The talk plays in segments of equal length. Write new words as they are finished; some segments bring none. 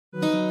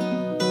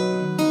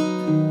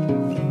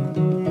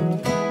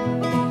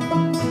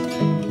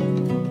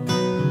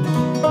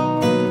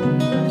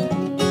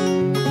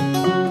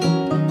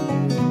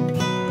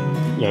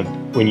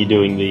when you're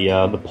doing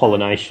the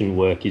pollination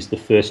work is the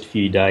first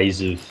few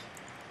days of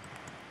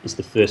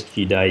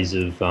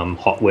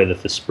hot weather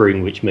for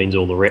spring, which means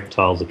all the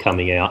reptiles are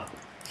coming out,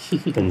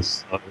 and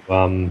so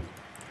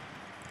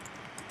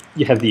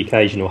you have the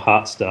occasional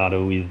heart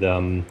starter with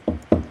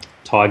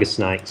tiger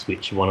snakes,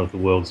 which are one of the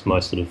world's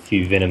most sort of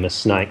few venomous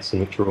snakes,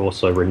 and which are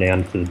also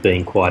renowned for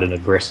being quite an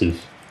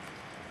aggressive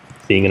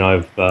thing. And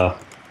I've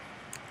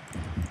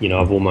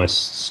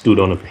almost stood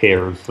on a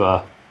pair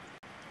of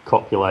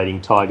copulating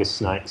tiger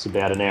snakes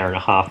about an hour and a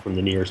half from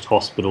the nearest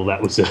hospital.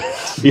 That was a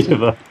bit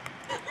of a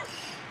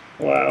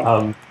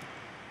wow.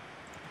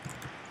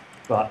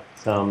 But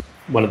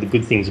one of the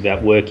good things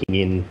about working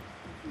in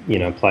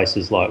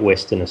places like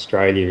Western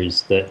Australia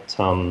is that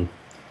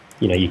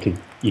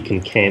you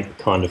can camp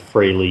kind of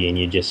freely, and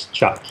you just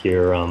chuck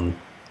your well,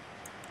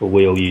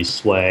 we all use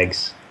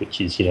swags, which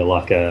is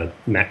like a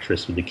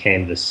mattress with a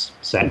canvas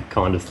sack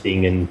kind of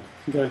thing, and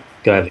go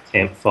have a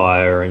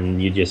campfire,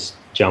 and you just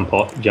jump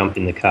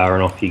in the car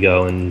and off you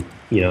go, and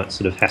it's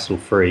sort of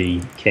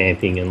hassle-free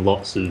camping, and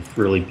lots of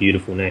really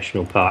beautiful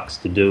national parks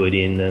to do it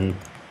in. And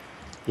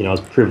I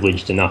was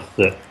privileged enough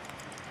that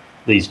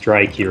these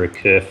trachea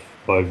occur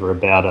over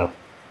about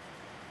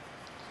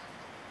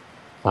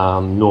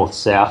a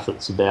north-south.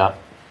 It's about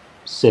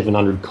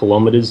 700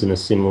 kilometres, and a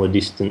similar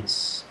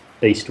distance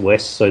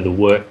east-west. So the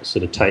work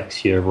sort of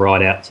takes you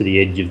right out to the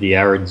edge of the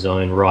arid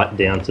zone, right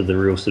down to the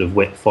real sort of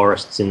wet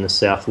forests in the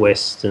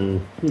southwest,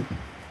 and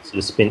sort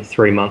of spent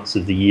 3 months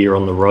of the year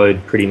on the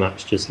road, pretty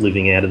much just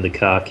living out of the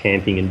car,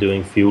 camping and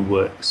doing field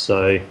work.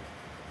 So,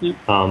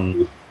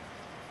 for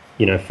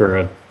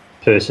a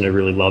person who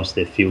really loves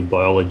their field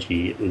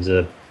biology, it was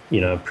a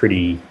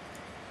pretty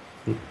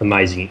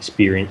amazing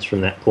experience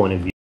from that point of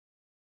view.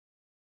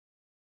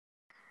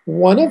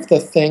 One of the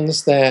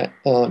things that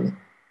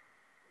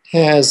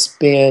has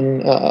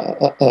been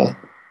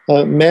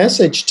a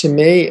message to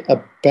me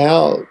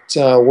about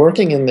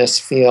working in this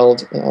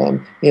field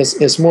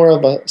is more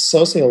of a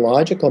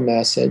sociological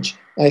message.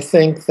 I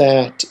think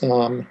that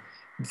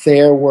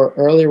there were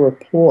early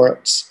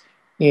reports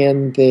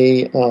in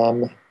the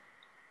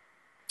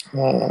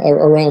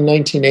around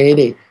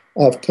 1980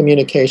 of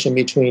communication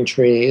between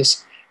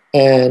trees,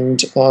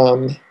 and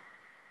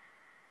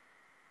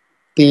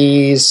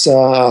these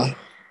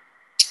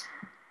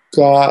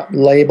got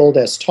labeled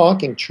as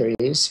talking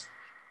trees.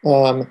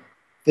 The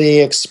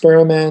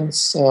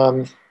experiments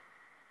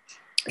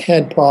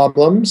had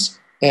problems,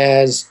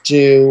 as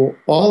do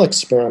all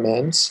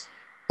experiments,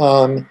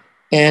 and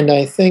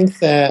I think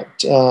that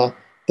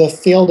the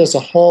field as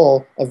a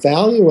whole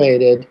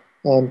evaluated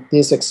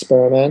these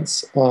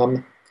experiments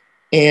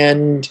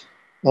and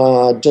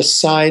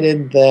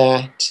decided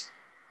that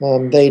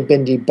they'd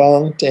been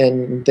debunked,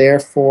 and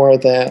therefore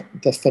that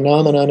the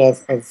phenomenon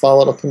of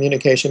volatile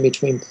communication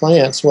between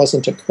plants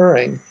wasn't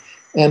occurring.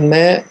 And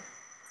that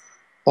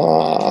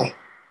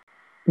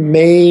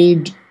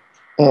made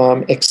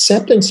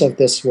acceptance of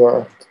this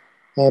work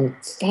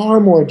far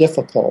more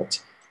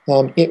difficult.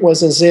 It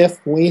was as if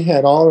we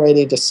had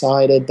already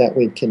decided that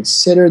we'd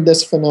considered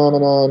this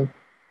phenomenon,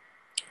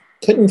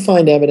 couldn't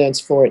find evidence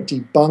for it,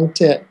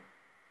 debunked it,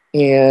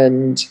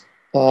 and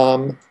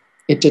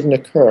it didn't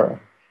occur.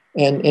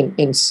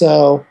 And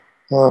so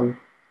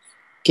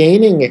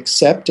gaining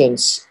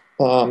acceptance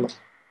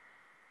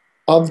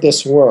of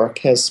this work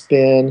has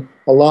been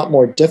a lot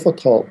more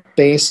difficult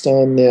based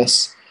on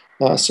this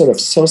sort of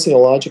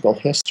sociological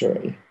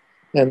history.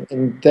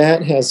 And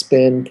that has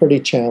been pretty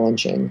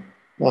challenging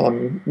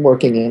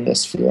working in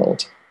this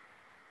field.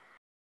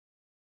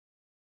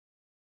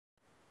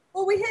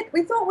 Well,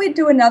 we thought we'd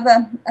do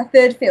a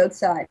third field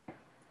site,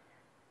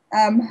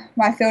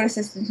 my field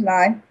assistant and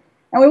I.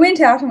 And we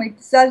went out and we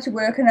started to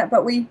work on it,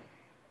 but we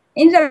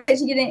ended up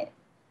actually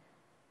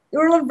there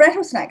were a lot of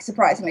rattlesnakes,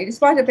 surprisingly.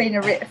 Despite it being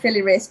a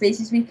fairly rare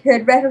species, we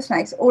heard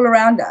rattlesnakes all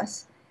around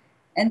us.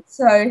 And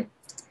so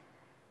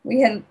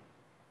we had,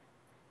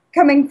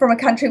 coming from a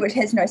country which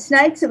has no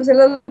snakes, it was a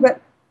little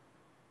bit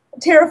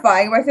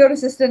terrifying. My field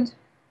assistant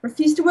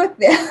refused to work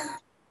there.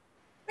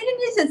 We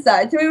didn't use that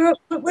side, so we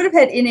would have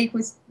had n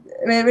equals,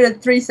 we would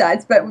have 3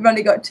 sides, but we've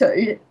only got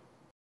 2.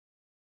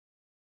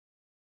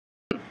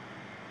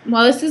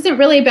 Well, this isn't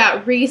really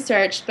about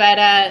research,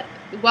 but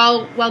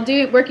while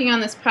working on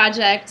this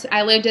project,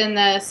 I lived in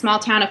the small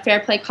town of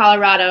Fairplay,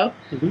 Colorado.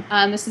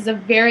 This is a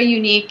very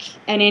unique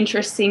and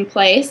interesting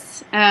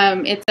place.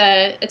 It's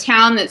a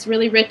town that's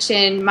really rich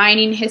in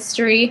mining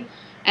history,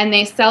 and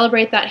they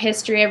celebrate that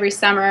history every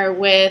summer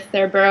with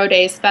their Burro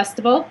Days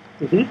Festival.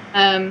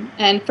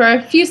 And for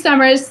a few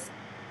summers,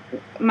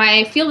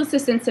 my field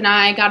assistants and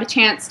I got a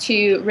chance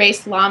to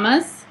race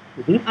llamas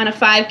on a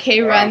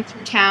 5K run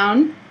through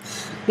town.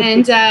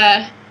 And,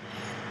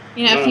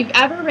 if you've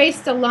ever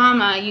raced a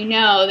llama, you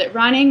know that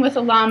running with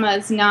a llama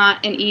is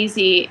not an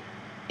easy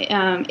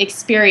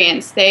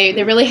experience.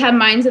 They really have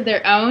minds of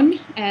their own,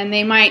 and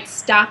they might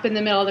stop in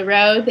the middle of the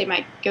road. They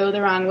might go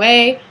the wrong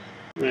way.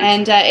 Right.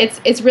 And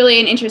it's really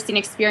an interesting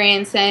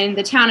experience, and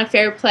the town of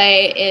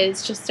Fairplay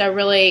is just a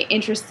really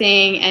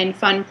interesting and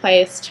fun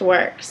place to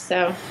work.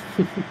 So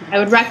I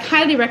would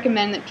highly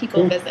recommend that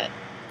people visit.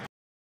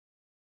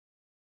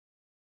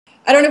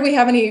 I don't know if we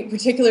have any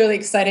particularly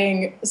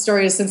exciting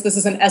stories, since this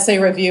is an essay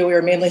review. We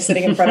were mainly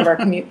sitting in front of our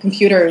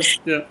computers.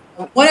 Yeah.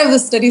 One of the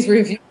studies we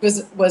reviewed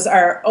was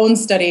our own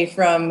study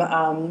from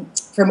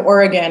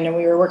Oregon, and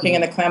we were working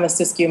in the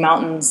Klamath-Siskiyou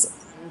Mountains.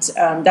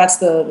 And that's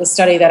the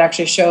study that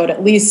actually showed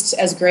at least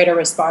as great a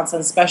response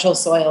on special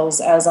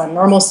soils as on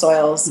normal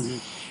soils. Mm-hmm.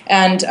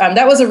 And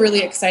that was a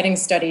really exciting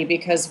study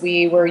because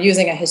we were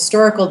using a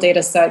historical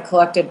data set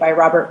collected by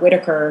Robert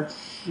Whitaker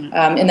in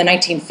the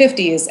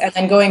 1950s, and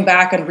then going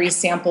back and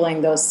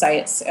resampling those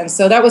sites. And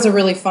so that was a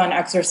really fun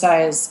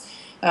exercise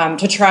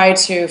to try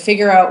to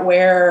figure out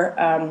where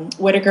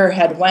Whitaker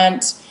had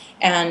went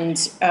and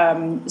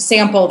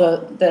sample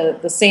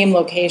the same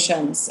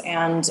locations.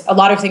 And a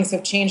lot of things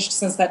have changed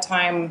since that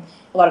time.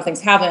 A lot of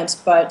things haven't,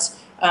 but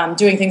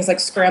doing things like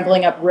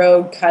scrambling up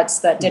road cuts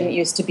that didn't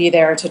used to be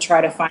there to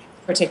try to find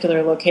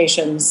particular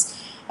locations.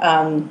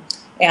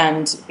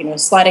 And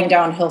sliding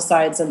down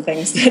hillsides and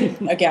things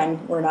that,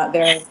 again, were not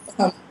there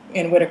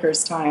in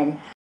Whitaker's time.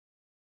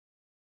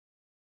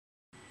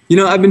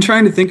 I've been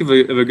trying to think of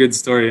a good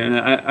story, and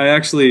I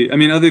actually,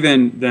 other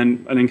than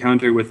an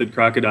encounter with a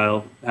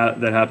crocodile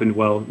that happened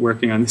while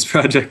working on this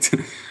project,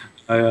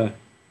 I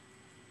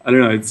don't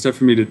know, it's tough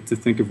for me to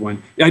think of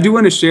one. I do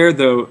want to share,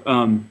 though,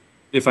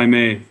 if I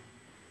may,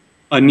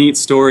 a neat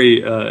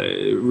story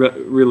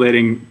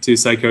relating to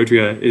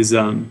Psychotria is,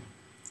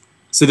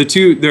 so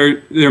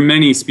there are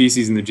many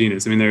species in the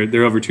genus.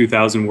 There are over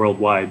 2,000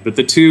 worldwide, but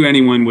the two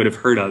anyone would have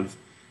heard of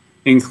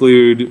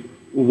include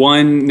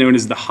one known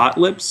as the hot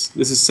lips.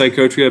 This is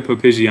Psychotria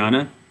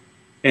popigiana,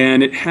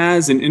 and it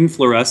has an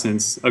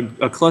inflorescence,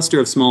 a cluster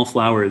of small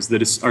flowers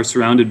that are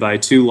surrounded by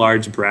two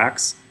large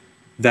bracts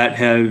that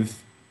have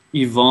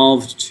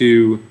evolved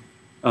to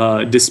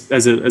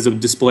as a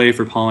display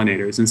for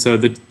pollinators, and so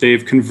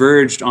they've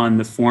converged on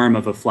the form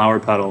of a flower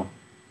petal.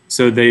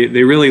 So they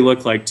really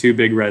look like two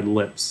big red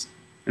lips.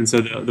 And so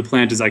the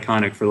plant is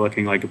iconic for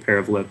looking like a pair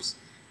of lips.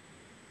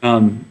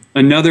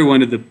 Another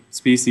one of the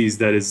species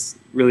that is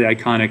really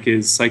iconic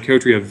is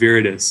Psychotria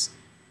viridis,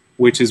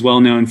 which is well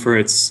known for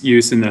its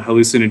use in the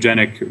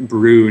hallucinogenic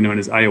brew known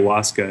as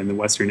ayahuasca in the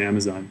western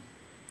Amazon.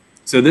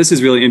 So this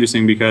is really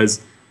interesting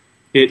because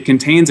it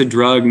contains a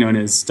drug known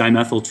as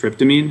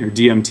dimethyltryptamine, or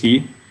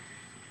DMT,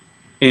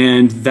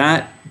 and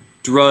that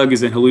drug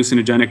is a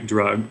hallucinogenic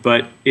drug,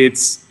 but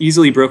it's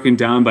easily broken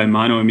down by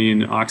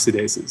monoamine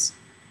oxidases.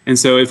 And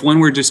so if one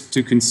were just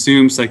to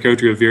consume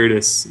Psychotria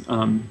viridis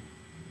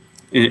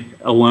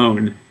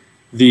alone,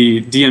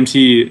 the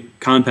DMT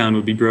compound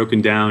would be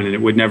broken down and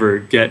it would never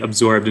get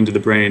absorbed into the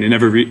brain, and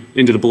never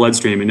into the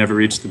bloodstream, and never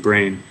reach the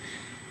brain.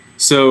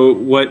 So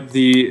what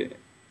the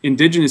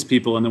indigenous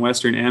people in the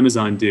western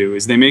Amazon do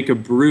is they make a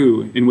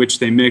brew in which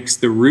they mix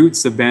the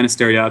roots of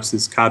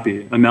Banisteriopsis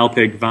caapi, a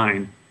malpig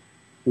vine,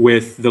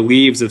 with the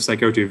leaves of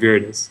Psychotria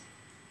viridis.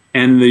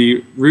 And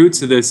the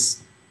roots of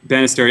this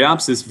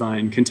Banisteriopsis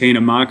vine contain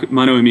a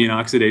monoamine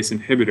oxidase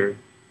inhibitor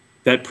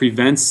that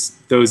prevents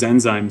those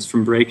enzymes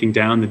from breaking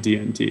down the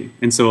DMT,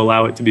 and so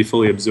allow it to be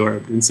fully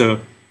absorbed. And so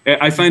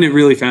I find it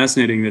really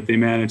fascinating that they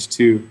managed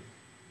to,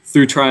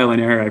 through trial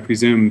and error, I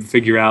presume,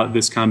 figure out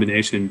this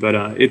combination. But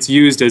it's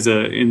used as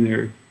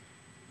in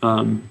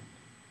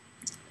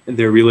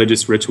their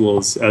religious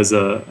rituals as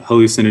a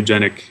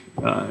hallucinogenic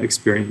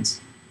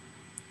experience.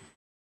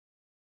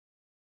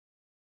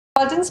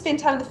 I didn't spend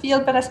time in the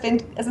field, but I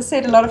spent, as I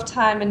said, a lot of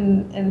time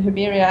in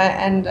herbaria,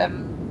 and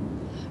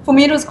for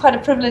me it was quite a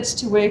privilege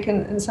to work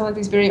in some of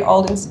these very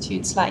old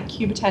institutes like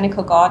Kew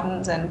Botanical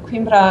Gardens and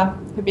Coimbra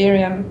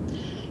Herbarium,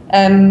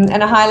 and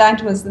a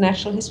highlight was the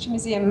Natural History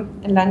Museum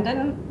in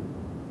London,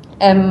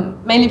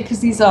 mainly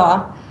because these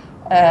are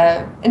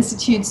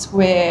institutes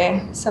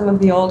where some of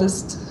the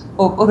oldest,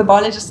 or the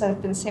biologists that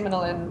have been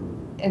seminal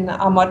in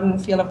our modern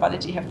field of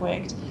biology have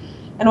worked.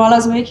 And while I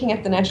was working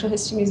at the Natural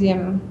History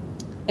Museum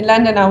in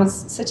London, I was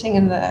sitting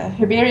in the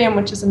herbarium,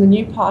 which is in the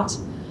new part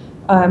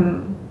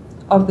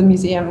of the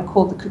museum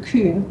called the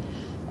Cocoon.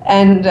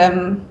 And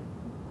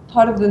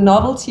part of the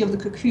novelty of the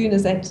Cocoon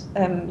is that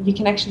you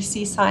can actually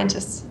see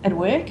scientists at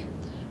work.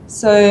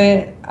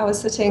 So I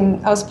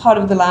was part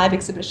of the live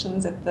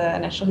exhibitions at the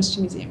Natural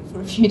History Museum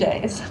for a few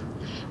days.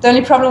 The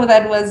only problem with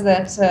that was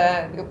that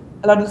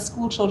a lot of the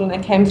school children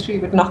that came through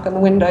would knock on the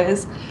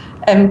windows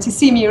to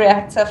see me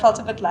react. So I felt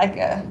a bit like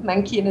a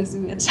monkey in a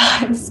zoo at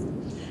times.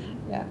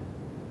 Yeah.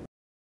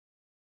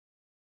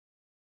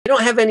 I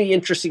don't have any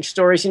interesting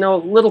stories,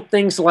 little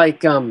things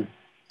like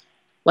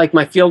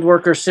my field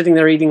worker sitting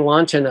there eating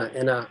lunch and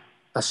a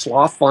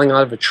sloth falling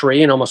out of a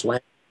tree and almost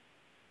landing.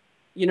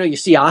 You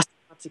see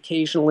ocelots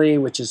occasionally,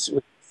 which is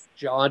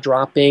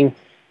jaw-dropping.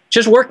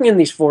 Just working in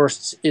these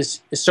forests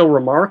is so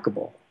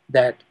remarkable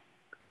that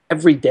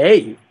every day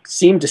you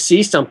seem to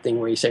see something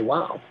where you say,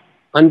 wow,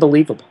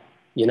 unbelievable,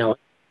 And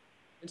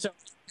so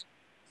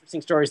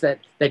interesting stories that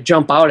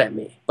jump out at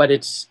me. But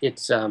it's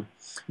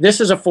this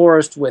is a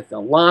forest with a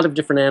lot of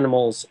different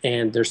animals,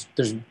 and there's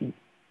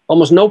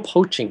almost no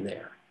poaching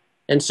there.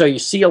 And so you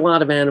see a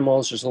lot of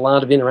animals. There's a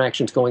lot of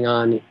interactions going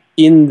on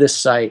in this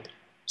site.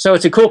 So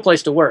it's a cool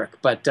place to work.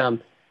 But,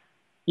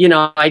 you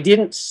know, I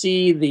didn't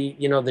see the,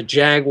 you know, the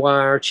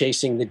jaguar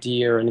chasing the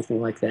deer or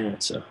anything like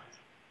that. So